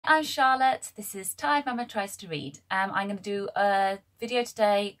I'm Charlotte. This is Tired Mama Tries to Read. I'm going to do a video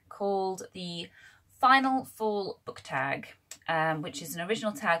today called the Final Fall Book Tag, which is an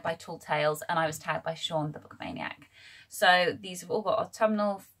original tag by Tall Tales, and I was tagged by Sean the Book Maniac. So these have all got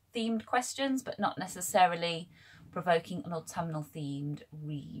autumnal themed questions, but not necessarily provoking an autumnal themed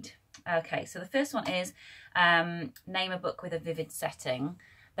read. Okay, so the first one is name a book with a vivid setting.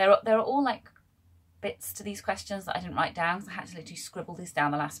 There are all like bits to these questions that I didn't write down, because I had to literally scribble these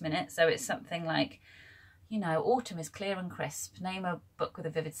down the last minute. So it's something like, you know, autumn is clear and crisp, name a book with a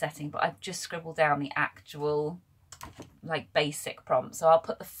vivid setting, but I've just scribbled down the actual like basic prompt. So I'll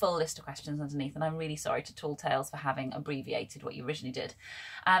put the full list of questions underneath, and I'm really sorry to Tall Tales for having abbreviated what you originally did.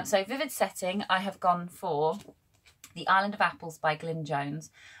 So vivid setting, I have gone for The Island of Apples by Glyn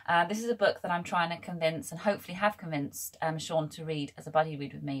Jones. This is a book that I'm trying to convince, and hopefully have convinced Sean to read as a buddy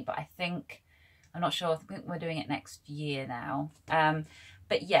read with me, but I think, I'm not sure, I think we're doing it next year now.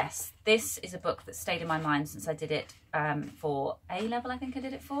 But yes, this is a book that stayed in my mind since I did it for A-level, I think I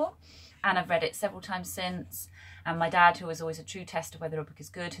did it for. And I've read it several times since. And my dad, who is always a true test of whether a book is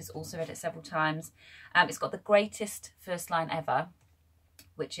good, has also read it several times. It's got the greatest first line ever,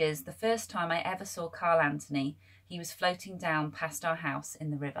 which is, the first time I ever saw Carl Anthony, he was floating down past our house in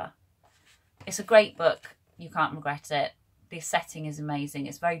the river. It's a great book. You can't regret it. The setting is amazing.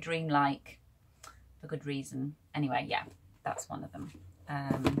 It's very dreamlike, for good reason. Anyway, yeah, that's one of them.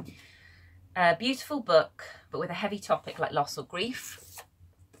 A beautiful book, but with a heavy topic like loss or grief.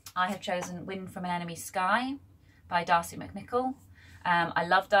 I have chosen Wind from an Enemy Sky by Darcy McNichol. I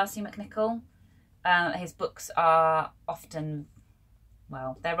love Darcy McNichol. His books are often,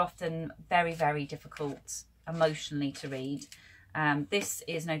 well, they're often very, very difficult emotionally to read. This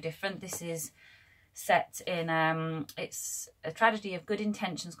is no different. This is set in, it's a tragedy of good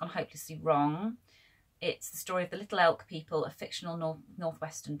intentions gone hopelessly wrong. It's the story of the Little Elk people, a fictional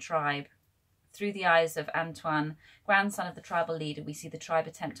northwestern tribe. Through the eyes of Antoine, grandson of the tribal leader, we see the tribe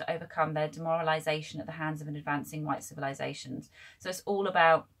attempt to overcome their demoralization at the hands of an advancing white civilization. So it's all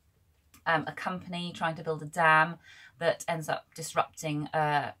about a company trying to build a dam that ends up disrupting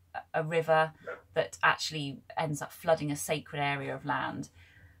a river that actually ends up flooding a sacred area of land.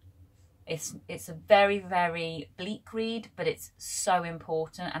 It's a very, very bleak read, but it's so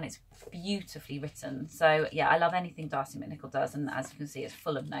important and it's beautifully written. So yeah, I love anything Darcy McNichol does, and as you can see, it's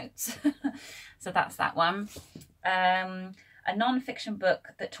full of notes. So that's that one. A non-fiction book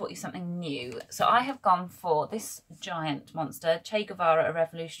that taught you something new. So I have gone for this giant monster, Che Guevara, A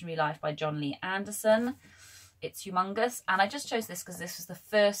Revolutionary Life by John Lee Anderson. It's humongous, and I just chose this because this was the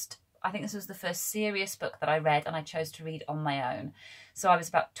first, I think this was the first serious book that I read, and I chose to read on my own. So I was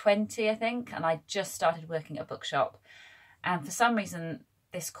about 20, I think, and I just started working at a bookshop. And for some reason,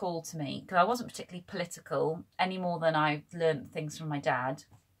 this called to me, because I wasn't particularly political any more than I learned things from my dad.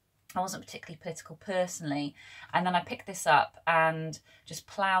 I wasn't particularly political personally. And then I picked this up and just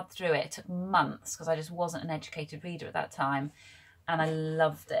ploughed through it. It took months because I just wasn't an educated reader at that time. And I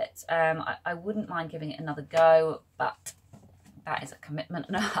loved it. I wouldn't mind giving it another go, but that is a commitment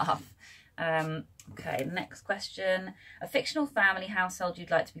and a half. Okay, next question. A fictional family household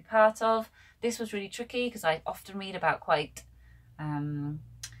you'd like to be part of. This was really tricky because I often read about quite,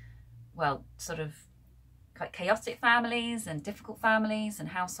 well, sort of quite chaotic families and difficult families and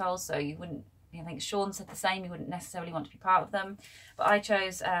households. So you wouldn't, I think Sean said the same, you wouldn't necessarily want to be part of them. But I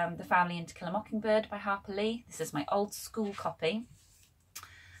chose The Family in To Kill a Mockingbird by Harper Lee. This is my old school copy,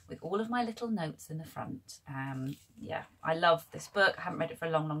 with all of my little notes in the front. Yeah, I love this book. I haven't read it for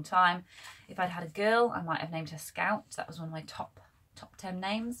a long, long time. If I'd had a girl, I might have named her Scout. That was one of my top 10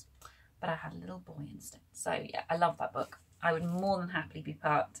 names, but I had a little boy instead. So yeah, I love that book. I would more than happily be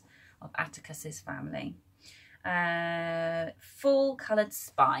part of Atticus's family. Full Coloured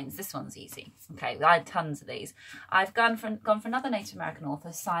Spines. This one's easy. Okay, I had tons of these. I've gone for another Native American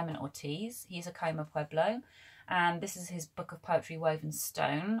author, Simon Ortiz. He's a Coma Pueblo. And this is his book of poetry, Woven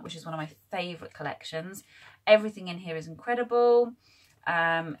Stone, which is one of my favourite collections. Everything in here is incredible.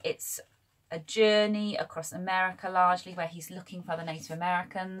 It's a journey across America largely, where he's looking for the Native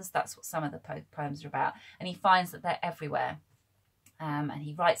Americans. That's what some of the poems are about. And he finds that they're everywhere. And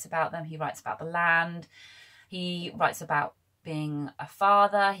he writes about them. He writes about the land. He writes about being a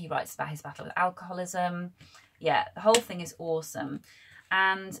father. He writes about his battle with alcoholism. Yeah, the whole thing is awesome.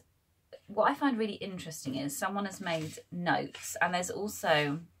 And what I find really interesting is someone has made notes, and there's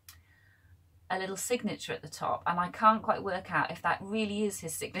also a little signature at the top, and I can't quite work out if that really is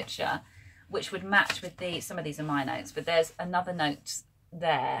his signature, which would match with some of these are my notes, but there's another note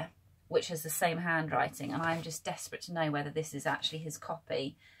there which has the same handwriting, and I'm just desperate to know whether this is actually his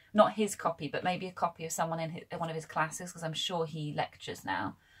copy. Not his copy, but maybe a copy of someone in one of his classes, because I'm sure he lectures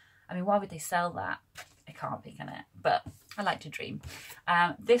now. I mean, why would they sell that? It can't be, can it? But I like to dream.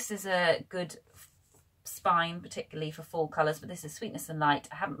 This is a good spine, particularly for fall colours, but this is Sweetness and Light.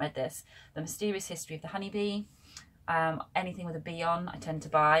 I haven't read this. The Mysterious History of the Honeybee. Anything with a bee on, I tend to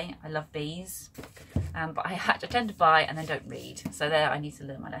buy. I love bees, but I tend to buy and then don't read. So there, I need to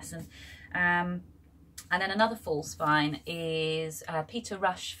learn my lesson. And then another fall spine is Peter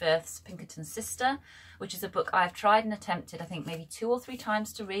Rushforth's Pinkerton's Sister, which is a book I've tried and attempted, I think maybe 2 or 3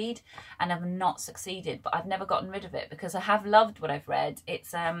 times to read and have not succeeded, but I've never gotten rid of it because I have loved what I've read.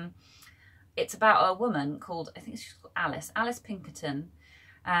 It's about a woman called, I think she's called Alice Pinkerton.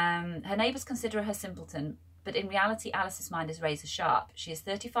 Her neighbours consider her simpleton, but in reality Alice's mind is razor sharp. She is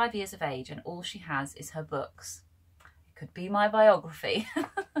 35 years of age and all she has is her books. It could be my biography.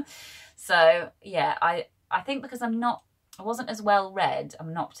 So yeah, I think because I wasn't as well read,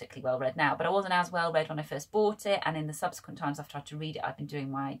 I'm not particularly well read now, but I wasn't as well read when I first bought it, and in the subsequent times I've tried to read it, I've been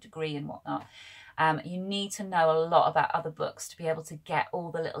doing my degree and whatnot. You need to know a lot about other books to be able to get all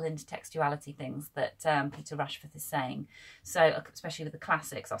the little intertextuality things that Peter Rushforth is saying. So especially with the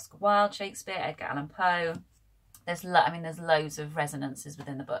classics, Oscar Wilde, Shakespeare, Edgar Allan Poe, there's loads of resonances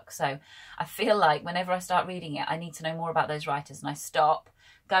within the book. So I feel like whenever I start reading it, I need to know more about those writers, and I stop,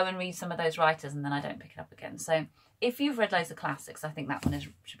 go and read some of those writers, and then I don't pick it up again. So if you've read loads of classics, I think that one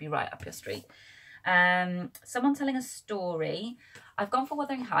should be right up your street. Someone telling a story. I've gone for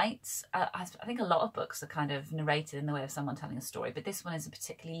Wuthering Heights. I think a lot of books are kind of narrated in the way of someone telling a story, but this one is a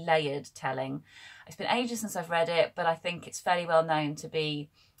particularly layered telling. It's been ages since I've read it, but I think it's fairly well known to be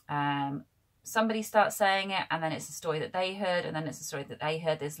somebody starts saying it, and then it's a story that they heard, and then it's a story that they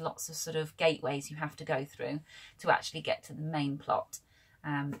heard. There's lots of sort of gateways you have to go through to actually get to the main plot.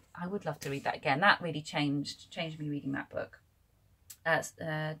 I would love to read that again. That really changed me reading that book.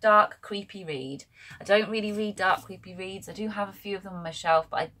 Dark, creepy read. I don't really read dark, creepy reads. I do have a few of them on my shelf,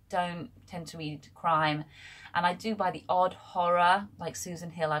 but I don't tend to read crime. And I do buy the odd horror, like Susan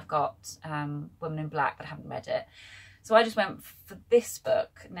Hill. I've got Woman in Black, but I haven't read it. So I just went for this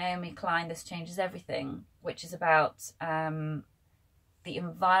book, Naomi Klein, This Changes Everything, which is about the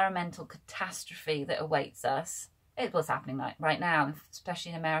environmental catastrophe that awaits us. It was happening right now,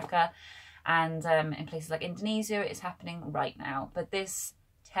 especially in America. And in places like Indonesia, it's happening right now. But this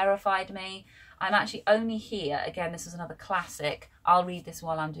terrified me. I'm actually only here, again, this is another classic. I'll read this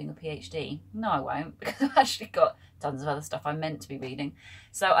while I'm doing a PhD. No, I won't, because I've actually got tons of other stuff I'm meant to be reading.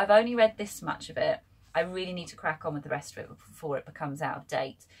 So I've only read this much of it. I really need to crack on with the rest of it before it becomes out of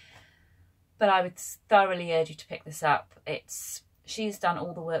date. But I would thoroughly urge you to pick this up. She's done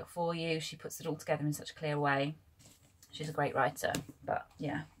all the work for you. She puts it all together in such a clear way. She's a great writer, but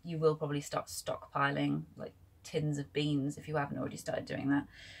yeah, you will probably start stockpiling like tins of beans if you haven't already started doing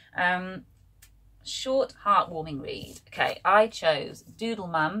that. Short, heartwarming read. Okay, I chose Doodle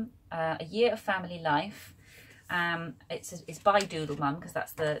Mum, A Year of Family Life. It's by Doodle Mum because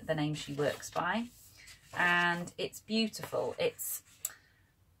that's the name she works by, and it's beautiful. It's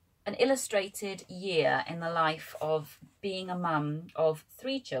an illustrated year in the life of being a mum of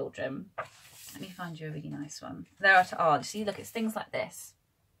 3 children. Let me find you a really nice one. See, look, it's things like this.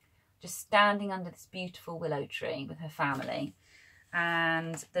 Just standing under this beautiful willow tree with her family.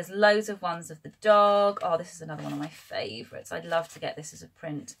 And there's loads of ones of the dog. Oh, this is another one of my favourites. I'd love to get this as a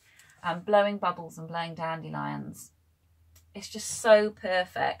print. Blowing bubbles and blowing dandelions. It's just so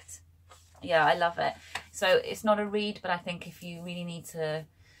perfect. Yeah, I love it. So it's not a read, but I think if you really need to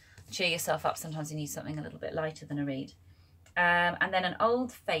cheer yourself up, sometimes you need something a little bit lighter than a read. And then an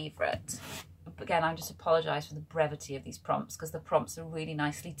old favourite. Again, I just apologise for the brevity of these prompts because the prompts are really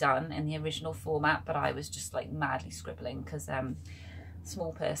nicely done in the original format, but I was just like madly scribbling because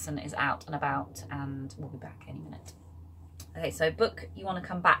small person is out and about and we'll be back any minute. Okay, so book you want to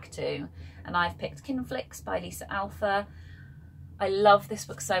come back to, and I've picked Kinflix by Lisa Alpha. I love this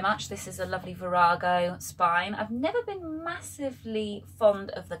book so much. This is a lovely Virago spine. I've never been massively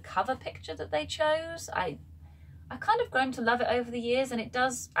fond of the cover picture that they chose. I've kind of grown to love it over the years, and it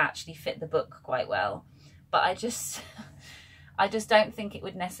does actually fit the book quite well. But I just don't think it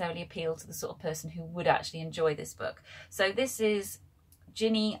would necessarily appeal to the sort of person who would actually enjoy this book. So this is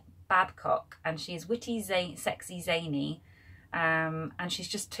Ginny Babcock, and she's witty, sexy, zany, and she's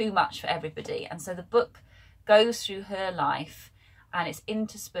just too much for everybody. And so the book goes through her life, and it's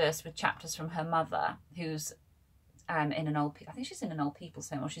interspersed with chapters from her mother, who's in an I think she's in an old people's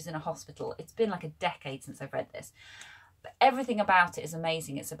home, or she's in a hospital. It's been like a decade since I've read this, but everything about it is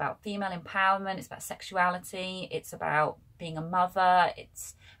amazing. It's about female empowerment, it's about sexuality, it's about being a mother,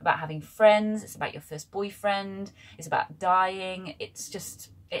 it's about having friends, it's about your first boyfriend, it's about dying. It's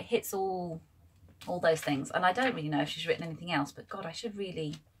just, it hits all those things. And I don't really know if she's written anything else, but God, I should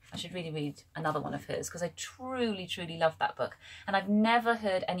really I should really read another one of hers because I truly, truly love that book. And I've never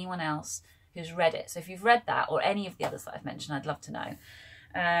heard anyone else who's read it. So if you've read that or any of the others that I've mentioned, I'd love to know.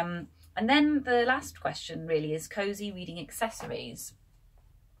 And then the last question really is cozy reading accessories.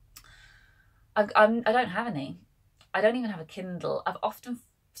 I don't have any. I don't even have a Kindle. I've often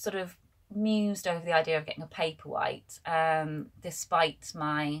sort of mused over the idea of getting a Paperwhite, despite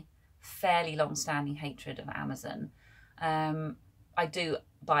my fairly long-standing hatred of Amazon. I do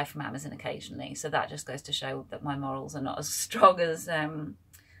buy from Amazon occasionally, so that just goes to show that my morals are not as strong as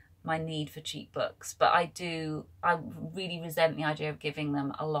my need for cheap books. But I really resent the idea of giving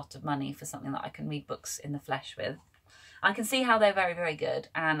them a lot of money for something that I can read books in the flesh with. I can see how they're very, very good,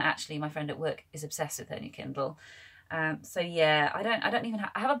 and actually my friend at work is obsessed with her new Kindle. So yeah, I don't even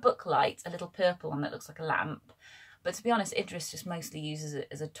I have a book light, a little purple one that looks like a lamp. But to be honest, Idris just mostly uses it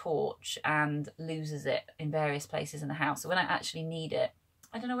as a torch and loses it in various places in the house. So when I actually need it,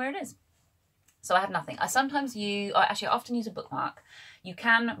 I don't know where it is. So I have nothing. I often use a bookmark. You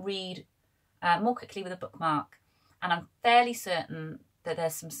can read more quickly with a bookmark. And I'm fairly certain that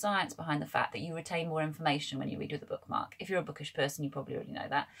there's some science behind the fact that you retain more information when you read with a bookmark. If you're a bookish person, you probably already know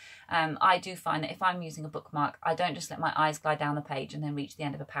that. I do find that if I'm using a bookmark, I don't just let my eyes glide down the page and then reach the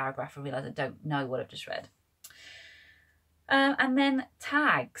end of a paragraph and realise I don't know what I've just read. And then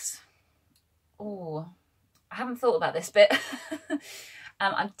tags. Oh, I haven't thought about this bit.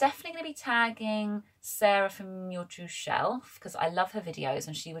 I'm definitely going to be tagging Sarah from Your True Shelf because I love her videos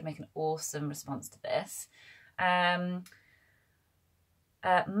and she would make an awesome response to this.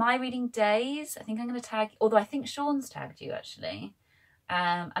 My Reading Days, I think I'm going to tag, although I think Sean's tagged you actually.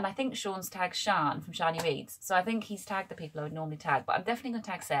 And I think Sean's tagged Shan from Shani Reads. So I think he's tagged the people I would normally tag, but I'm definitely going to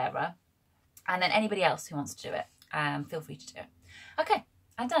tag Sarah. And then anybody else who wants to do it, feel free to do it. Okay,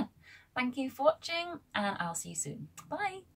 I'm done. Thank you for watching and I'll see you soon. Bye.